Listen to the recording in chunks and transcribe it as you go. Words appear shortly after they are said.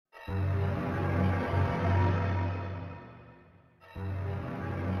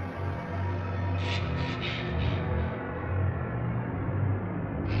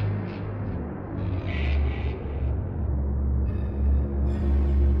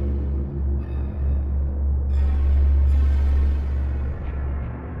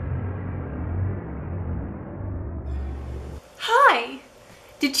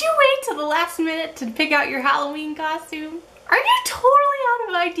last minute to pick out your Halloween costume? Are you totally out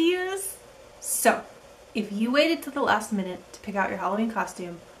of ideas? So, if you waited till the last minute to pick out your Halloween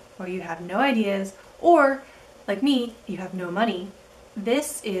costume, or you have no ideas, or, like me, you have no money,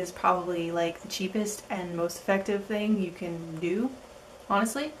 this is probably like the cheapest and most effective thing you can do,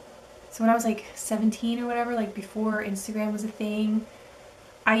 honestly. So when I was like 17 or whatever, like before Instagram was a thing,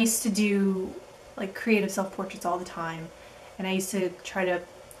 I used to do like creative self-portraits all the time. And I used to try to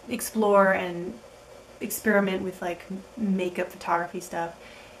explore and experiment with like makeup photography stuff.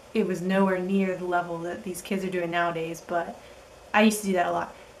 It was nowhere near the level that these kids are doing nowadays, but I used to do that a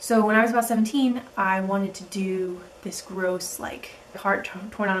lot. So when I was about 17, I wanted to do this gross like heart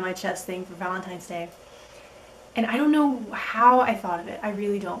torn out of my chest thing for Valentine's Day. And I don't know how I thought of it, I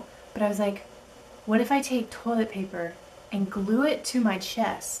really don't. But I was like, what if I take toilet paper and glue it to my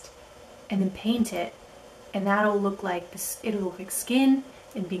chest and then paint it, and that'll look like this, it'll look like skin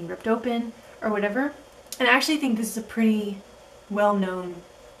and being ripped open or whatever. And I actually think this is a pretty well-known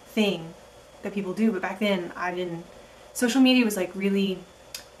thing that people do, but back then I didn't. Social media was like really,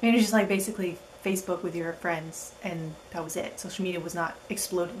 I mean, it was just like basically Facebook with your friends, and that was it. Social media was not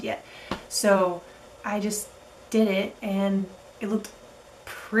exploded yet. So I just did it, and it looked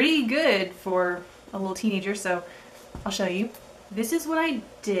pretty good for a little teenager, so I'll show you. This is what I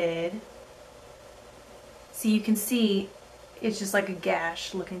did. So you can see it's just like a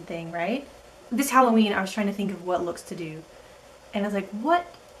gash looking thing, right? This Halloween I was trying to think of what looks to do, and I was like, what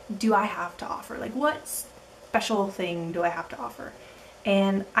do I have to offer? Like, what special thing do I have to offer?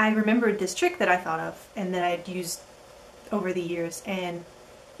 And I remembered this trick that I thought of and that I'd used over the years, and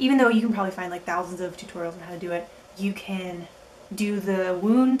even though you can probably find like thousands of tutorials on how to do it, you can do the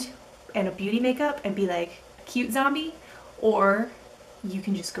wound and a beauty makeup and be like a cute zombie, or you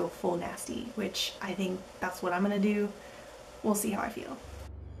can just go full nasty, which I think that's what I'm gonna do. We'll see how I feel.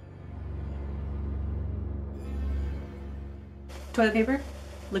 Toilet paper,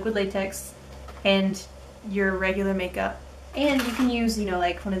 liquid latex, and your regular makeup. And you can use, you know,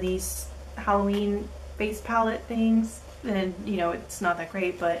 like one of these Halloween face palette things. And, you know, it's not that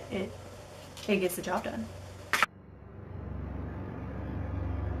great, but it gets the job done.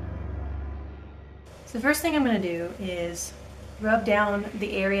 So the first thing I'm going to do is rub down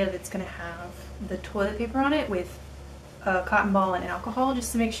the area that's going to have the toilet paper on it with a cotton ball and alcohol,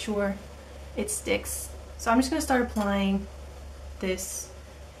 just to make sure it sticks. So I'm just going to start applying this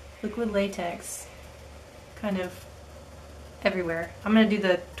liquid latex kind of everywhere. I'm going to do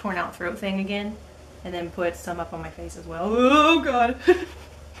the torn out throat thing again, and then put some up on my face as well. Oh god.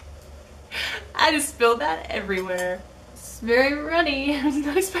 I just spilled that everywhere. It's very runny. I was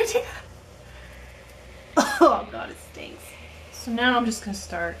not expecting that. Oh god, it stinks. So now I'm just going to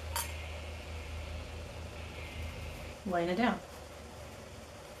start laying it down.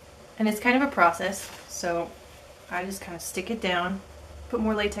 And it's kind of a process, so I just kind of stick it down, put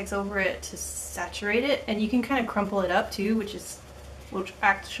more latex over it to saturate it, and you can kind of crumple it up too, which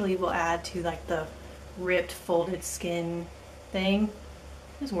actually will add to like the ripped folded skin thing.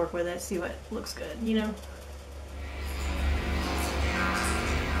 Just work with it, see what looks good, you know?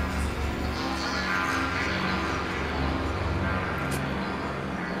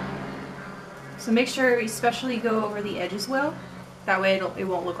 So make sure you especially go over the edges well. That way it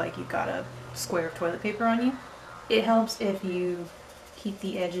won't look like you've got a square of toilet paper on you. It helps if you keep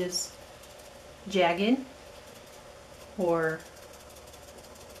the edges jagged or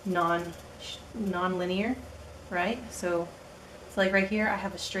non-linear, right? So it's like right here I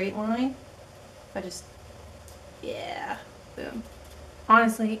have a straight line. I just, yeah, boom.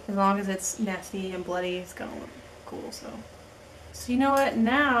 Honestly, as long as it's nasty and bloody, it's gonna look cool. So you know what,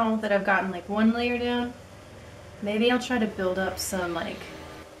 now that I've gotten like one layer down, maybe I'll try to build up some like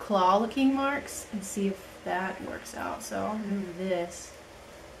claw looking marks and see if that works out. So I'll move this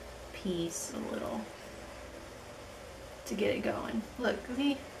piece a little to get it going. Look,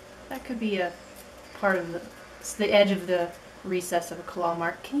 see, that could be a part of the edge of the recess of a claw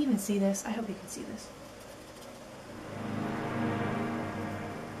mark. Can you even see this? I hope you can see this.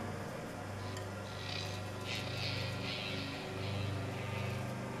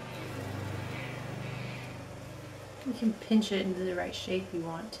 You can pinch it into the right shape you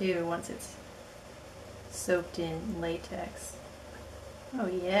want too once it's soaked in latex. Oh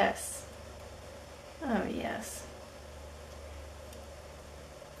yes. Oh yes.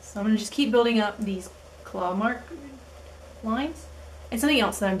 So I'm going to just keep building up these claw mark lines. And something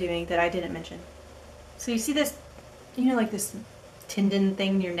else that I'm doing that I didn't mention. So you see this, you know, like this tendon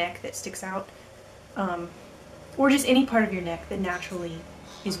thing in your neck that sticks out? Or just any part of your neck that naturally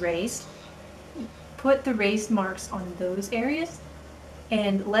is raised. Put the raised marks on those areas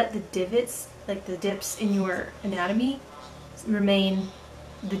and let the divots, like the dips in your anatomy, remain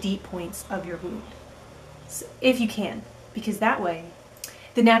the deep points of your wound. So, if you can, because that way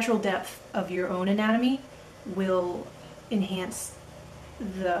the natural depth of your own anatomy will enhance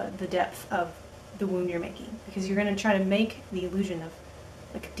the depth of the wound you're making, because you're going to try to make the illusion of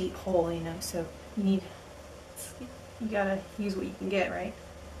like a deep hole, you know, so you gotta use what you can get, right?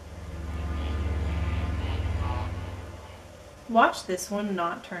 Watch this one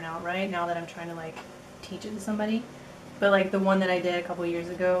not turn out right now that I'm trying to like teach it to somebody. But like the one that I did a couple years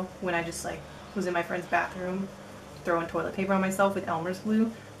ago when I just like was in my friend's bathroom throwing toilet paper on myself with Elmer's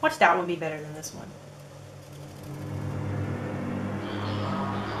glue. Watch that one be better than this one.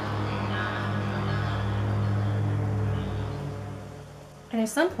 And at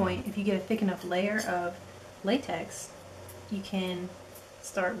some point, if you get a thick enough layer of latex, you can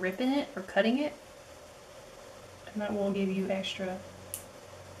start ripping it or cutting it, and that will give you extra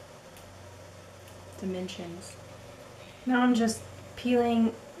dimensions. Now I'm just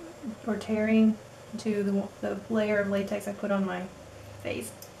peeling or tearing into the layer of latex I put on my face.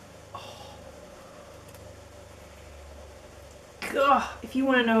 Oh. Ugh. If you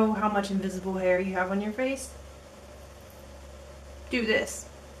want to know how much invisible hair you have on your face, do this.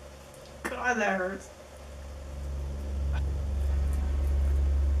 God, that hurts.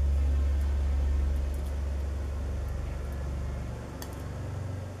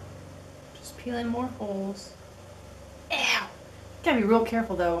 Just peeling more holes. Ow! Gotta be real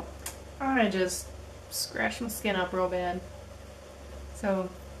careful though. I'm gonna just scratch my skin up real bad. So,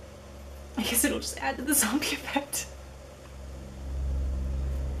 I guess it'll just add to the zombie effect.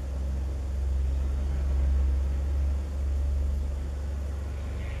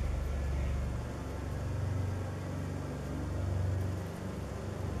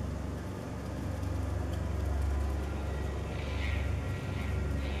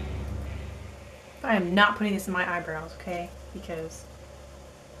 I am not putting this in my eyebrows, okay? Because,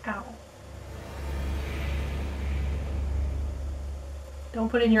 ow. Don't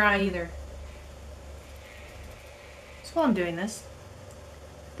put it in your eye either. So while I'm doing this,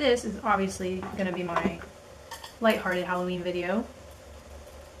 this is obviously going to be my lighthearted Halloween video,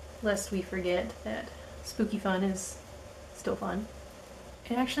 lest we forget that spooky fun is still fun.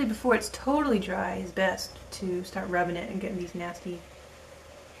 And actually, before it's totally dry, it's best to start rubbing it and getting these nasty,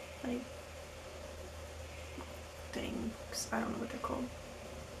 like, things. I don't know what they're called.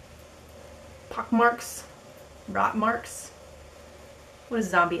 Pock marks? Rot marks? What is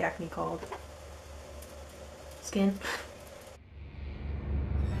zombie acne called? Skin?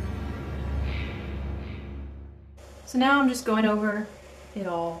 So now I'm just going over it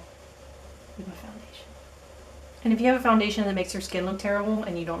all with my foundation. And if you have a foundation that makes your skin look terrible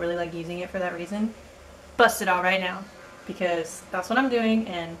and you don't really like using it for that reason, bust it out right now, because that's what I'm doing,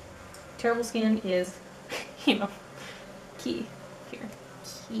 and terrible skin is, you know, key here.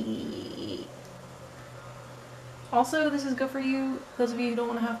 Key. Also, this is good for you, those of you who don't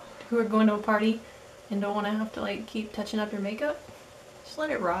want to have, who are going to a party and don't want to have to like keep touching up your makeup. Just let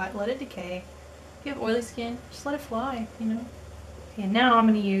it rot, let it decay. If you have oily skin, just let it fly, you know. Okay, now I'm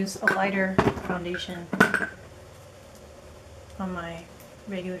going to use a lighter foundation on my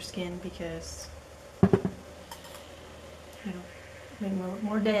regular skin because, you know, make me look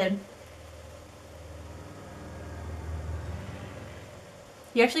more dead.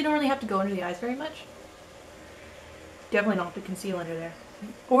 You actually don't really have to go under the eyes very much. Definitely don't have to conceal under there.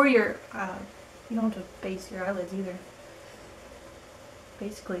 Or your, you don't have to base your eyelids either.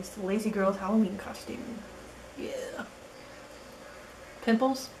 Basically, it's the lazy girl's Halloween costume. Yeah.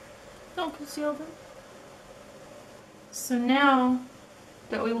 Pimples? Don't conceal them. So now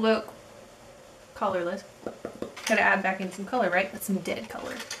that we look colorless, gotta add back in some color, right? That's some dead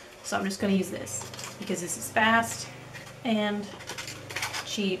color. So I'm just gonna use this because this is fast and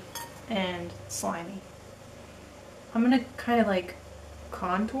cheap and slimy. I'm gonna kind of like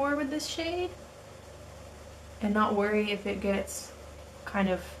contour with this shade and not worry if it gets kind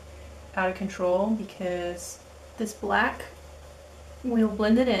of out of control, because this black, we'll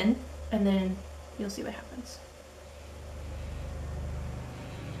blend it in and then you'll see what happens.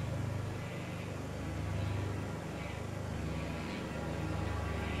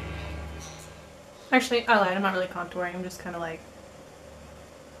 Actually, I lied, I'm not really contouring, I'm just kind of like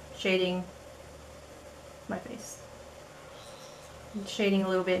shading my face. And shading a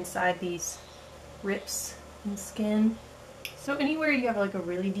little bit inside these rips in skin. So anywhere you have like a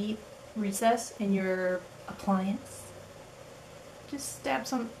really deep recess in your appliance, just stab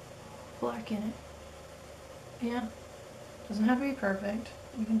some black in it. Yeah, doesn't have to be perfect.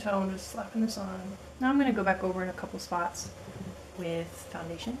 You can tell I'm just slapping this on. Now I'm going to go back over in a couple spots with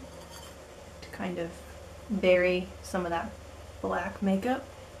foundation to kind of bury some of that black makeup,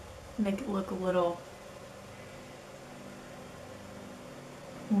 make it look a little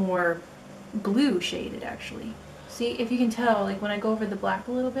more blue shaded actually. See, if you can tell, like when I go over the black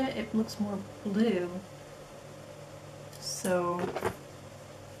a little bit, it looks more blue. So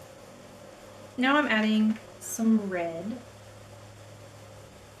now I'm adding some red.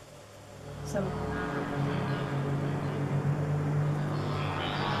 So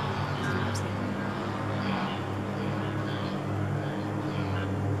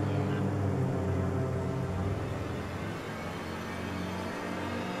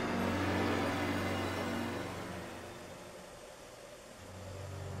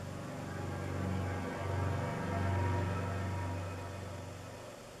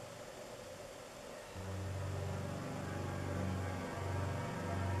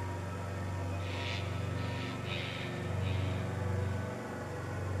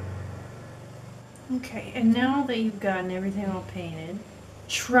okay, and now that you've gotten everything all painted,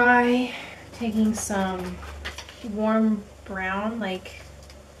 try taking some warm brown, like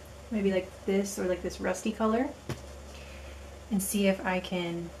maybe like this or like this rusty color, and see if I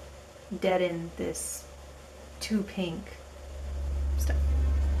can deaden this too pink stuff.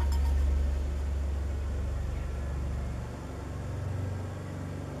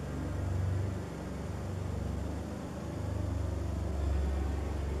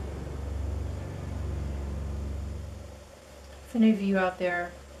 If any of you out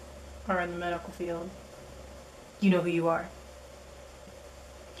there are in the medical field, you know who you are.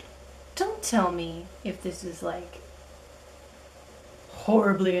 Don't tell me if this is like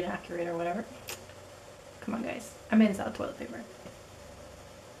horribly inaccurate or whatever. Come on guys, I made this out of toilet paper.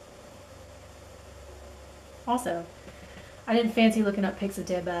 Also, I didn't fancy looking up pics of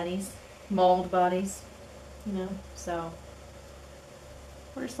dead bodies, mauled bodies, you know, so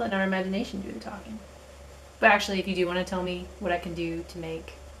we're just letting our imagination do the talking. But actually, if you do want to tell me what I can do to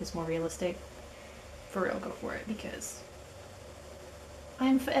make this more realistic, for real, go for it, because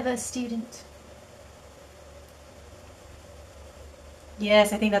I'm forever a student.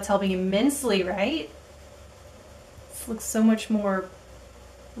 Yes, I think that's helping immensely, right? This looks so much more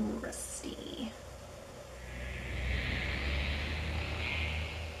rusty.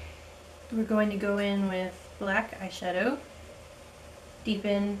 We're going to go in with black eyeshadow,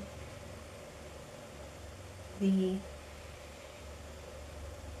 deepen the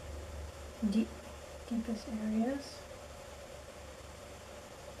deepest areas.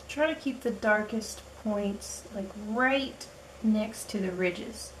 Try to keep the darkest points like right next to the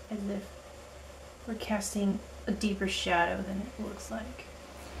ridges, as if we're casting a deeper shadow than it looks like.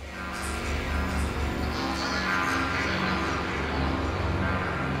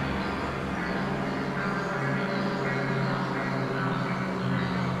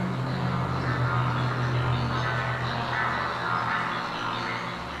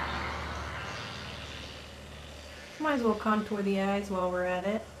 Might as well contour the eyes while we're at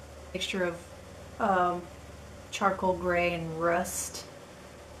it. Mixture of charcoal gray and rust,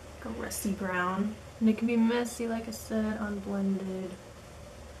 like a rusty brown. And it can be messy, like I said, unblended.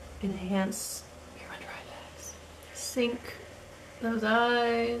 Enhance your under eye bags. Sink those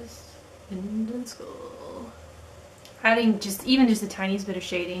eyes into the skull. Adding even just the tiniest bit of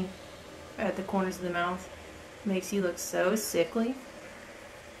shading at the corners of the mouth makes you look so sickly.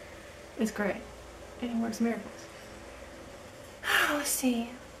 It's great. And it works miracles. Let's see.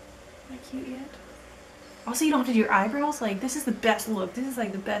 Not cute yet. Also, you don't have to do your eyebrows. Like, this is the best look. This is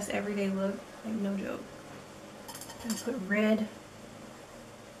like the best everyday look. Like, no joke. I'm gonna put red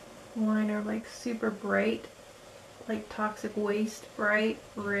liner, like super bright, like toxic waste bright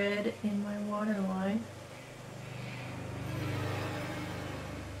red in my waterline.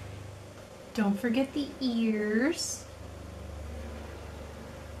 Don't forget the ears.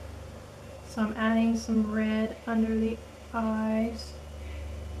 So I'm adding some red under the eyes.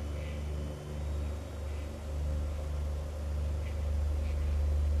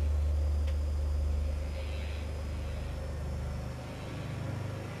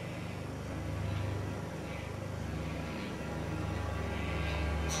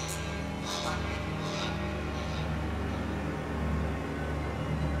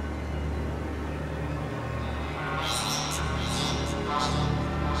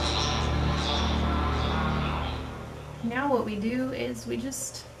 Now what we do is we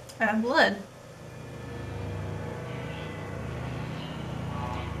just add blood.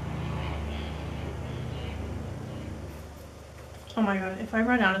 Oh my god, if I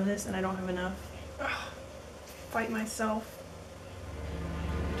run out of this and I don't have enough, fight myself.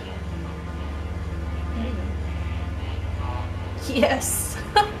 There you go. Yes.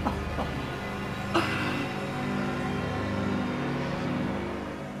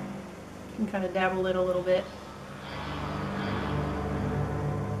 You can kind of dabble it a little bit.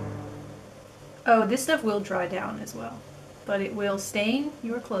 Oh, this stuff will dry down as well, but it will stain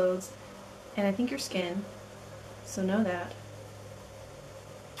your clothes and I think your skin, so know that.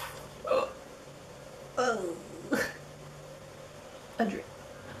 Oh. A drip.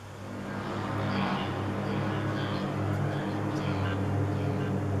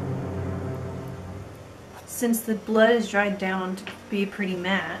 Since the blood is dried down to be pretty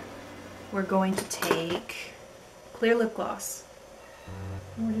matte, we're going to take clear lip gloss.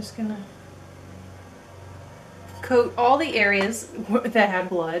 And we're just gonna coat all the areas that had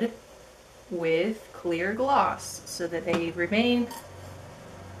blood with clear gloss so that they remain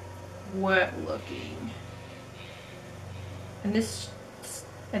wet looking. And this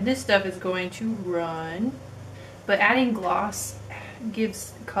stuff is going to run, but adding gloss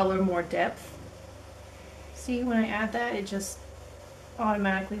gives color more depth. See, when I add that, it just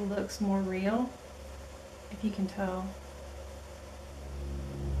automatically looks more real, if you can tell.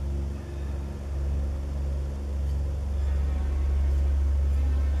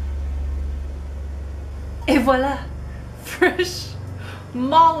 Et voila! Fresh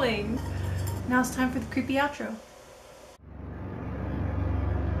mauling! Now it's time for the creepy outro.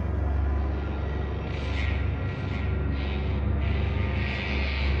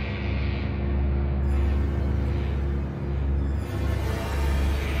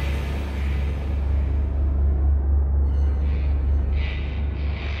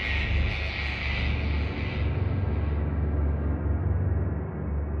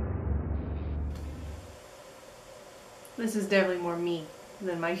 This is definitely more me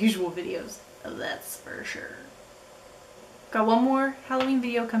than my usual videos, that's for sure. Got one more Halloween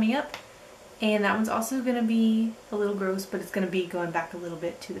video coming up, and that one's also gonna be a little gross, but it's gonna be going back a little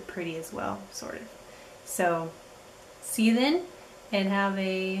bit to the pretty as well, sort of. So, see you then, and have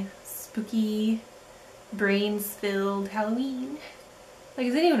a spooky, brains-filled Halloween. Like,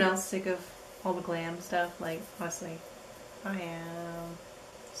 is anyone else sick of all the glam stuff? Like, honestly, I am.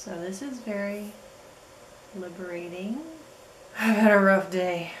 So this is very liberating. I've had a rough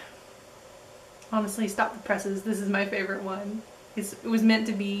day. Honestly, stop the presses. This is my favorite one. It was meant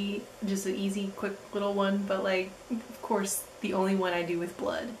to be just an easy, quick little one, but like, of course, the only one I do with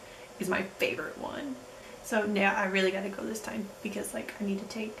blood is my favorite one. So yeah, I really gotta go this time because like I need to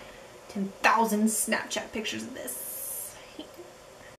take 10,000 Snapchat pictures of this.